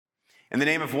In the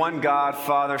name of one God,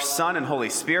 Father, Son, and Holy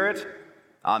Spirit,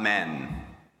 Amen.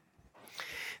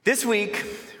 This week,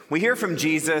 we hear from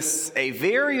Jesus a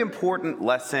very important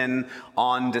lesson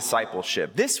on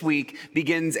discipleship. This week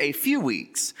begins a few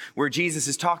weeks where Jesus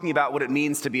is talking about what it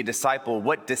means to be a disciple,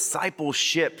 what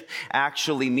discipleship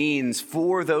actually means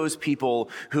for those people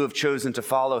who have chosen to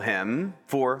follow him,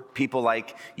 for people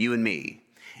like you and me.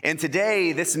 And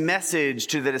today, this message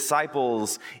to the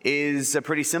disciples is a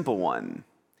pretty simple one.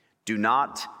 Do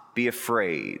not be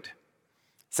afraid.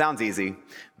 Sounds easy,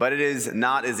 but it is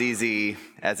not as easy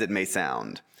as it may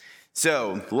sound.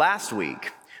 So, last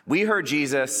week, we heard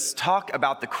Jesus talk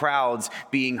about the crowds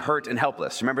being hurt and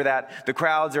helpless. Remember that? The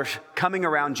crowds are coming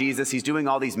around Jesus. He's doing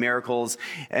all these miracles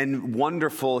and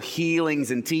wonderful healings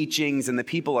and teachings, and the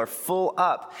people are full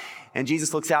up. And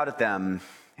Jesus looks out at them,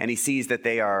 and he sees that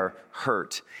they are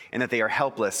hurt and that they are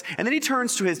helpless. And then he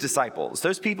turns to his disciples,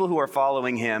 those people who are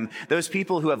following him, those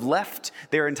people who have left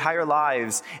their entire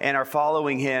lives and are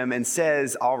following him, and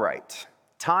says, all right,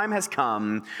 time has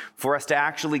come for us to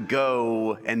actually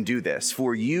go and do this,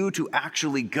 for you to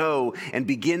actually go and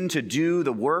begin to do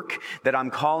the work that I'm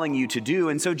calling you to do.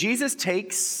 And so Jesus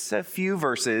takes a few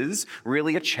verses,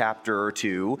 really a chapter or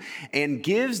two, and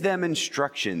gives them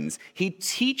instructions. He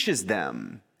teaches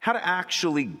them how to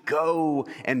actually go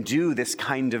and do this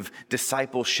kind of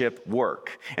discipleship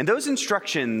work. And those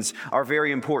instructions are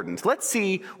very important. Let's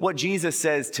see what Jesus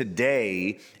says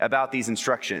today about these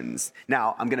instructions.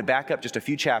 Now, I'm going to back up just a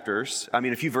few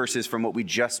verses from what we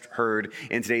just heard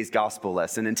in today's gospel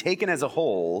lesson. And taken as a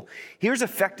whole, here's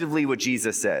effectively what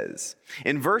Jesus says.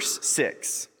 In verse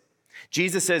 6,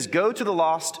 Jesus says, "Go to the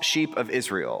lost sheep of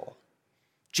Israel."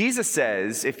 Jesus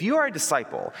says, if you are a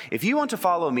disciple, if you want to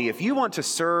follow me, if you want to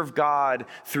serve God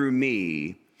through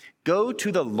me, go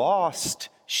to the lost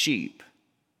sheep.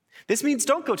 This means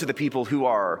don't go to the people who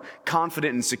are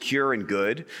confident and secure and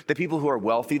good, the people who are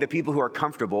wealthy, the people who are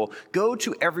comfortable. Go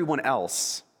to everyone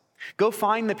else. Go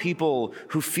find the people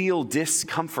who feel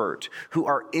discomfort, who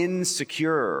are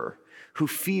insecure, who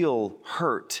feel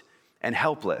hurt and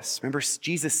helpless. Remember,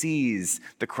 Jesus sees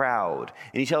the crowd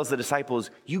and he tells the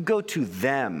disciples, you go to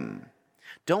them.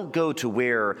 Don't go to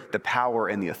where the power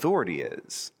and the authority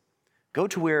is. Go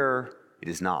to where it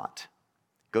is not.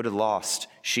 Go to the lost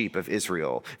sheep of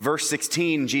Israel. Verse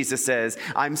 16, Jesus says,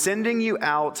 I'm sending you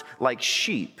out like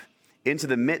sheep into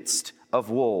the midst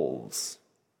of wolves.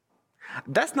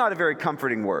 That's not a very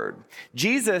comforting word.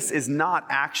 Jesus is not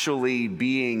actually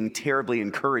being terribly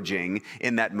encouraging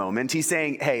in that moment. He's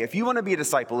saying, hey, if you want to be a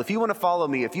disciple, if you want to follow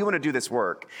me, if you want to do this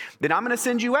work, then I'm going to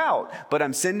send you out. But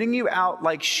I'm sending you out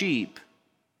like sheep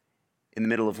in the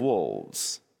middle of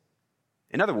wolves.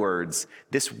 In other words,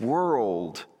 this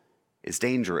world is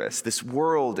dangerous. This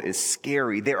world is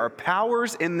scary. There are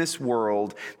powers in this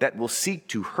world that will seek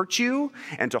to hurt you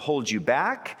and to hold you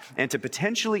back and to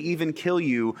potentially even kill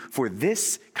you for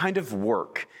this kind of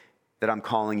work that I'm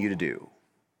calling you to do.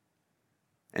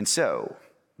 And so,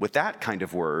 with that kind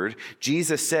of word,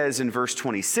 Jesus says in verse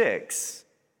 26,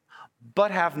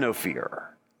 but have no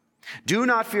fear. Do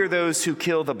not fear those who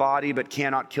kill the body but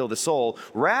cannot kill the soul.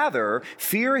 Rather,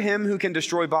 fear him who can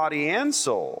destroy body and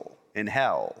soul in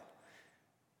hell.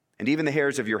 And even the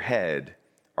hairs of your head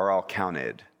are all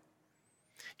counted.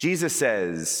 Jesus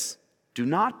says, do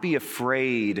not be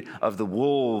afraid of the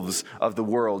wolves of the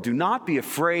world. Do not be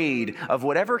afraid of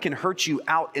whatever can hurt you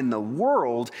out in the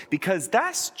world, because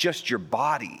that's just your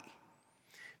body.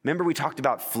 Remember we talked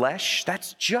about flesh?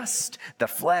 That's just the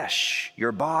flesh,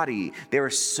 your body. There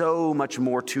is so much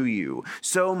more to you,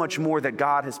 so much more that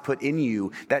God has put in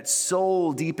you. That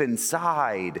soul deep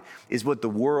inside is what the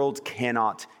world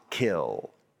cannot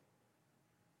kill.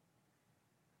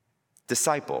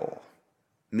 Disciple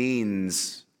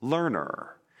means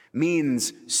learner,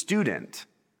 means student.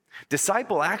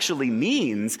 Disciple actually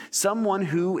means someone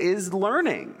who is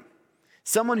learning.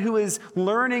 Someone who is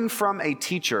learning from a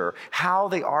teacher how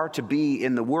they are to be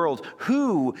in the world,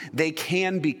 who they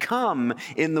can become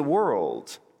in the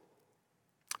world.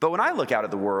 But when I look out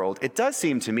at the world, it does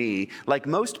seem to me like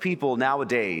most people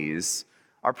nowadays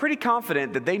are pretty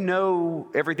confident that they know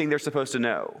everything they're supposed to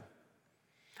know.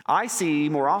 I see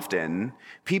more often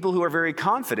people who are very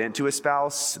confident to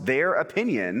espouse their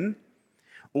opinion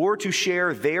or to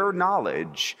share their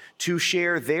knowledge, to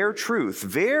share their truth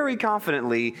very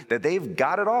confidently that they've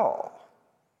got it all.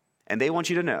 And they want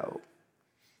you to know.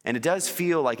 And it does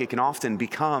feel like it can often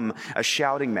become a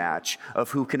shouting match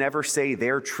of who can ever say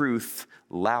their truth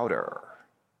louder.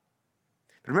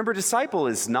 But remember, disciple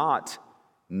is not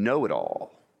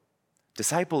know-it-all.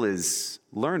 Disciple is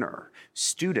learner,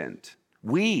 student.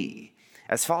 We,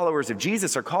 as followers of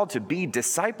Jesus, are called to be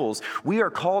disciples. We are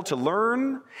called to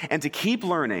learn and to keep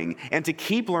learning and to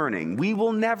keep learning. We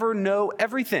will never know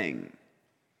everything.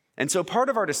 And so part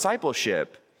of our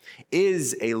discipleship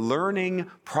is a learning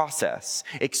process,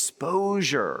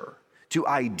 exposure to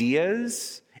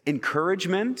ideas,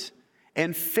 encouragement,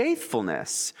 and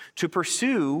faithfulness to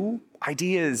pursue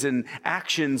ideas and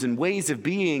actions and ways of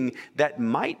being that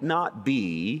might not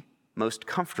be most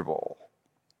comfortable.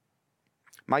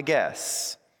 My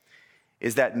guess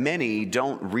is that many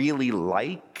don't really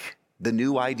like the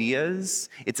new ideas.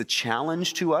 It's a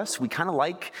challenge to us. We kind of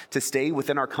like to stay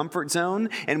within our comfort zone.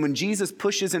 And when Jesus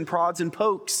pushes and prods and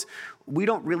pokes, we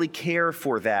don't really care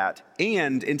for that.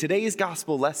 And in today's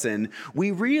gospel lesson,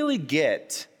 we really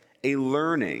get a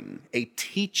learning, a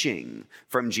teaching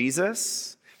from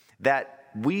Jesus that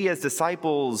we as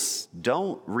disciples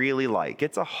don't really like.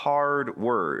 It's a hard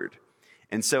word.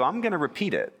 And so I'm going to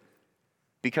repeat it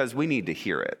because we need to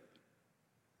hear it.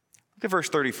 Look at verse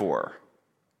 34.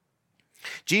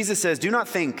 Jesus says, "Do not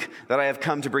think that I have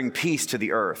come to bring peace to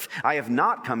the earth. I have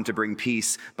not come to bring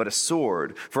peace, but a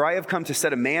sword. For I have come to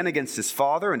set a man against his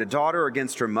father, and a daughter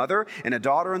against her mother, and a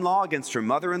daughter-in-law against her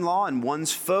mother-in-law, and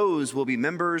one's foes will be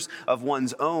members of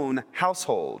one's own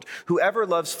household. Whoever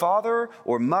loves father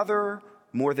or mother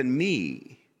more than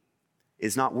me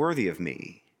is not worthy of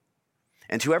me.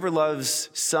 And whoever loves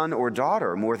son or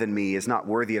daughter more than me is not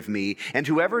worthy of me. And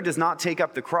whoever does not take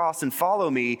up the cross and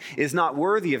follow me is not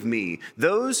worthy of me.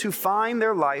 Those who find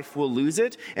their life will lose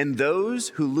it, and those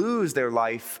who lose their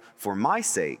life for my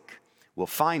sake will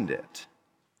find it."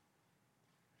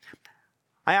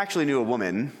 I actually knew a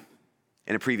woman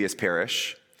in a previous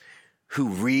parish who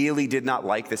really did not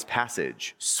like this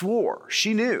passage, swore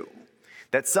she knew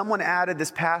that someone added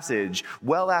this passage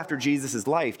well after Jesus'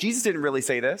 life. Jesus didn't really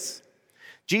say this.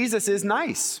 Jesus is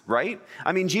nice, right?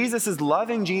 I mean, Jesus is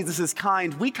loving, Jesus is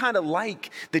kind. We kind of like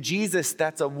the Jesus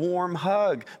that's a warm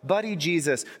hug, buddy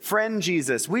Jesus, friend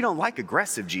Jesus. We don't like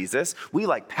aggressive Jesus. We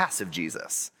like passive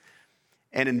Jesus.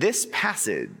 And in this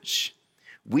passage,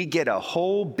 we get a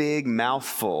whole big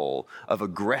mouthful of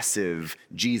aggressive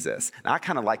Jesus. And I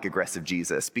kind of like aggressive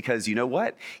Jesus because you know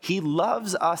what? He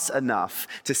loves us enough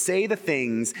to say the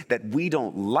things that we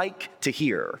don't like to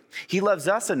hear. He loves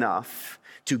us enough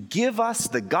to give us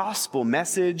the gospel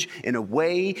message in a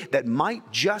way that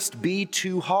might just be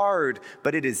too hard,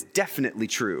 but it is definitely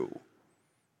true.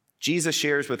 Jesus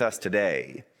shares with us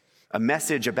today a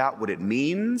message about what it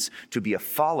means to be a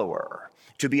follower,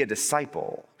 to be a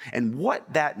disciple. And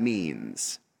what that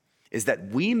means is that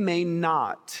we may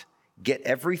not get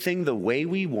everything the way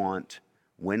we want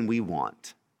when we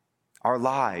want. Our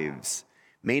lives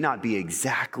may not be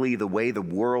exactly the way the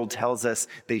world tells us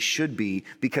they should be,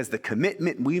 because the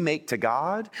commitment we make to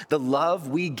God, the love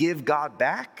we give God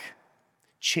back,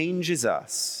 changes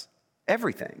us,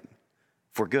 everything,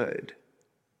 for good.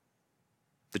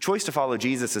 The choice to follow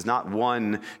Jesus is not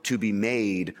one to be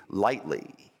made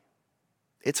lightly.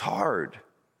 It's hard.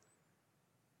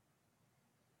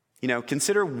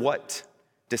 Consider what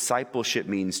discipleship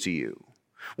means to you.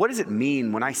 What does it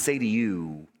mean when I say to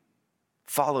you,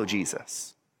 follow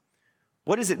Jesus?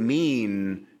 What does it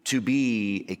mean to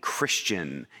be a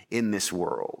Christian in this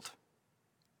world?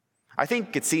 I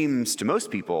think it seems to most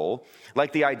people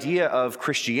like the idea of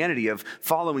Christianity, of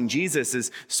following Jesus,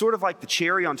 is sort of like the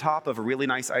cherry on top of a really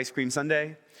nice ice cream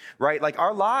sundae, right? Like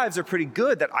our lives are pretty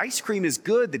good. That ice cream is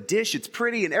good, the dish, it's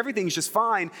pretty, and everything's just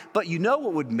fine. But you know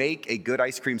what would make a good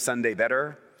ice cream sundae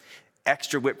better?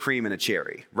 Extra whipped cream and a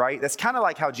cherry, right? That's kind of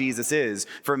like how Jesus is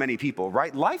for many people,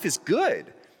 right? Life is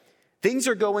good. Things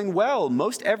are going well.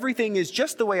 Most everything is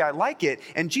just the way I like it.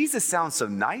 And Jesus sounds so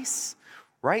nice,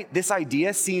 right? This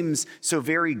idea seems so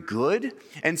very good.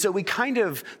 And so we kind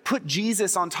of put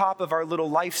Jesus on top of our little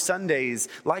life sundaes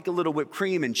like a little whipped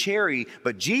cream and cherry.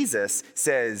 But Jesus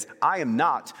says, I am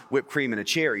not whipped cream and a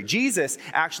cherry. Jesus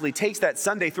actually takes that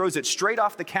sundae, throws it straight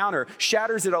off the counter,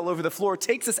 shatters it all over the floor,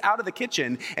 takes us out of the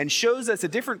kitchen, and shows us a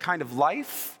different kind of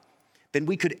life than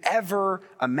we could ever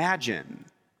imagine.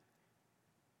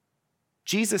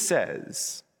 Jesus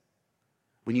says,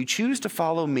 when you choose to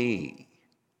follow me,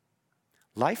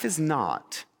 life is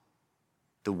not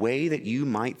the way that you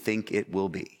might think it will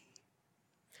be.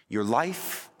 Your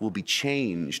life will be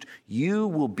changed. You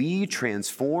will be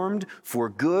transformed for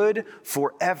good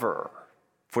forever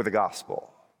for the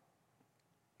gospel.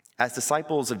 As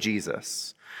disciples of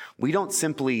Jesus, we don't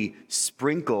simply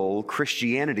sprinkle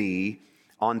Christianity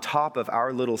on top of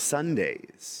our little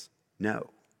sundaes. No.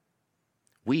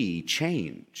 We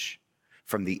change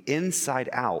from the inside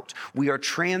out. We are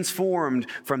transformed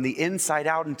from the inside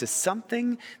out into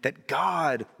something that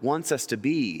God wants us to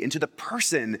be, into the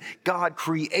person God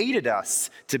created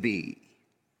us to be.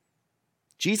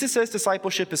 Jesus says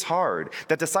discipleship is hard,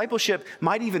 that discipleship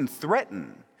might even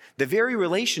threaten the very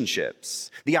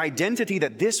relationships, the identity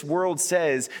that this world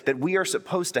says that we are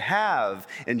supposed to have.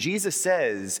 And Jesus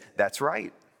says, that's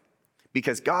right.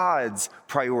 Because God's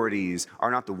priorities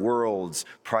are not the world's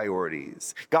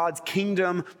priorities. God's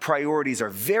kingdom priorities are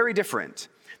very different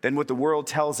than what the world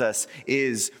tells us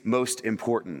is most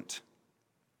important.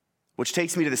 Which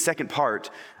takes me to the second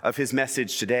part of his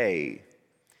message today.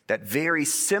 That very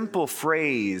simple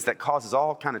phrase that causes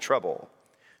all kind of trouble.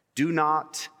 Do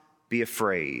not be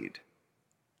afraid.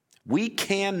 We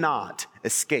cannot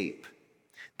escape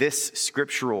this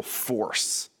scriptural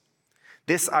force.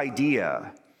 This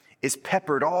idea is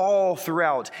peppered all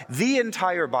throughout the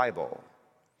entire Bible.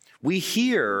 We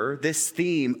hear this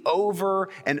theme over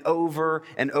and over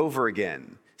and over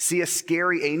again. See a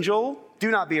scary angel? Do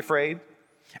not be afraid.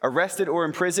 Arrested or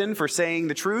imprisoned for saying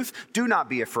the truth? Do not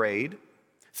be afraid.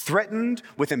 Threatened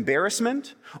with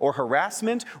embarrassment or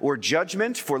harassment or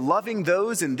judgment for loving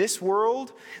those in this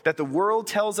world that the world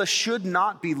tells us should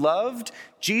not be loved?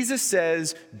 Jesus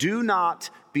says, do not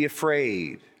be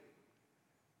afraid.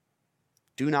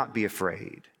 Do not be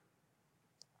afraid.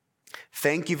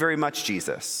 Thank you very much,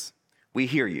 Jesus. We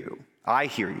hear you. I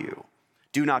hear you.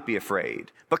 Do not be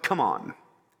afraid. But come on.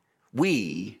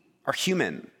 We are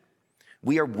human.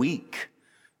 We are weak.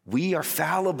 We are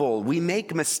fallible. We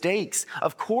make mistakes.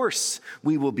 Of course,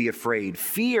 we will be afraid.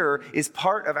 Fear is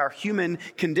part of our human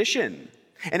condition.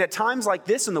 And at times like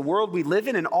this in the world we live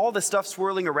in and all the stuff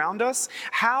swirling around us,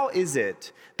 how is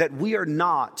it that we are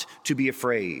not to be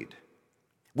afraid?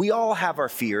 We all have our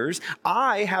fears.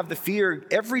 I have the fear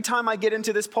every time I get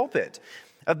into this pulpit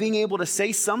of being able to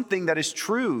say something that is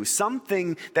true,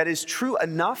 something that is true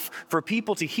enough for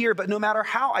people to hear. But no matter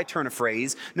how I turn a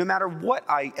phrase, no matter what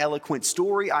eloquent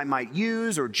story I might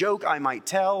use or joke I might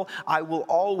tell, I will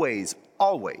always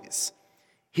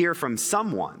hear from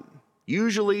someone,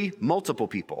 usually multiple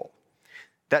people,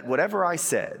 that whatever I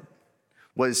said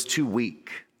was too weak,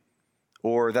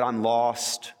 or that I'm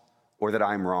lost, or that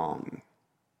I'm wrong.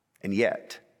 And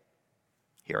yet,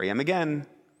 here I am again,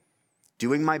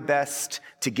 doing my best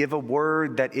to give a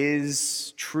word that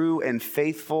is true and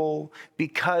faithful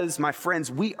because, my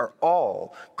friends, we are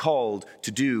all called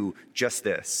to do just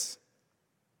this.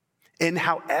 And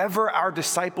however our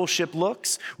discipleship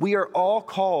looks, we are all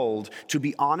called to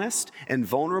be honest and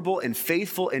vulnerable and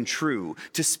faithful and true,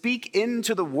 to speak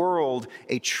into the world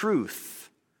a truth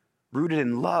rooted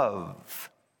in love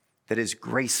that is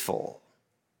graceful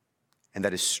and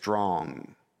that is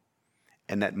strong,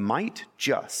 and that might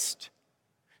just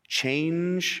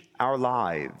change our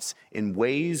lives in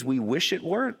ways we wish it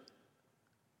weren't.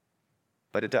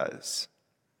 But it does.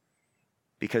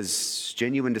 Because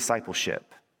genuine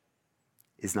discipleship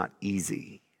is not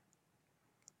easy.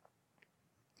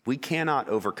 We cannot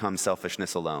overcome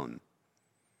selfishness alone.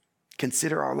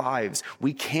 Consider our lives.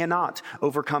 We cannot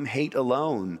overcome hate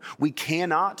alone. We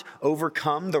cannot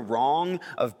overcome the wrong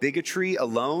of bigotry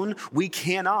alone. We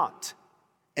cannot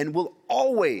and will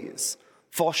always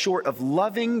fall short of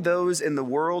loving those in the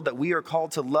world that we are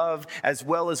called to love as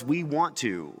well as we want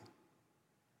to.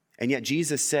 And yet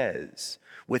Jesus says,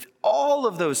 with all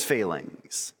of those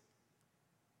failings,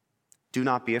 do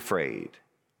not be afraid.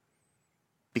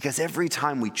 Because every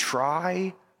time we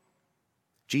try,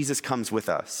 Jesus comes with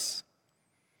us.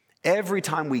 Every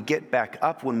time we get back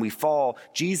up when we fall,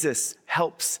 Jesus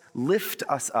helps lift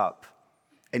us up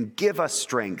and give us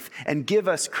strength and give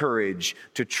us courage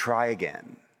to try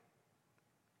again.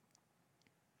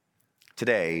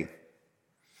 Today,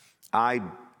 I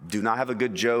do not have a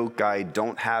good joke. I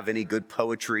don't have any good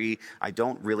poetry. I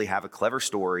don't really have a clever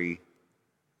story.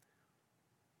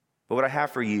 But what I have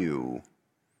for you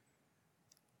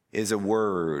is a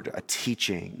word, a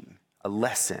teaching, a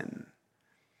lesson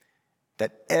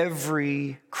that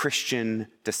every Christian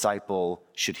disciple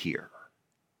should hear.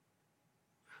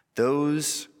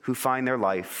 Those who find their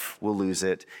life will lose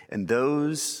it, and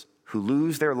those who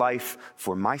lose their life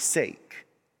for my sake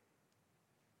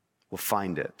will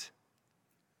find it.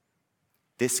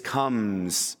 This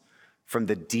comes from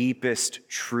the deepest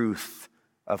truth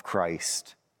of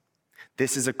Christ.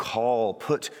 This is a call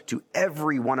put to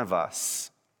every one of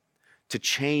us to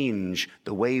change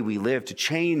the way we live, to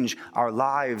change our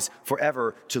lives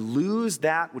forever, to lose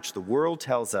that which the world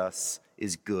tells us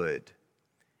is good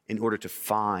in order to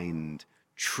find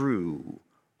true,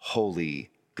 holy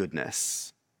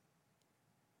goodness.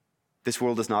 This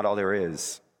world is not all there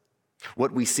is.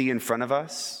 What we see in front of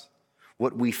us,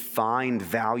 what we find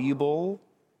valuable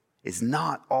is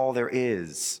not all there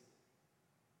is.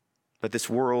 But this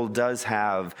world does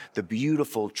have the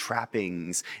beautiful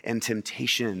trappings and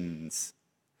temptations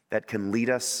that can lead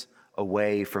us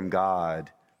away from God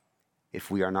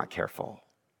if we are not careful.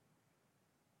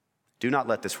 Do not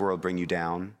let this world bring you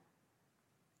down.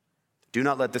 Do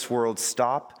not let this world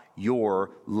stop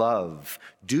your love.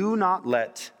 Do not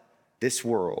let this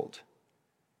world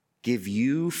give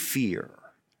you fear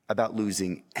about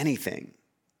losing anything.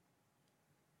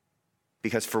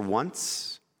 Because for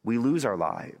once we lose our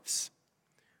lives,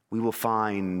 we will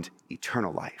find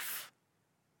eternal life.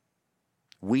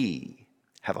 We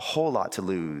have a whole lot to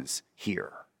lose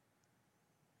here.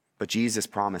 But Jesus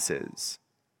promises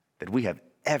that we have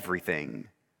everything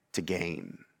to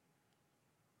gain.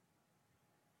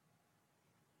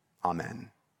 Amen.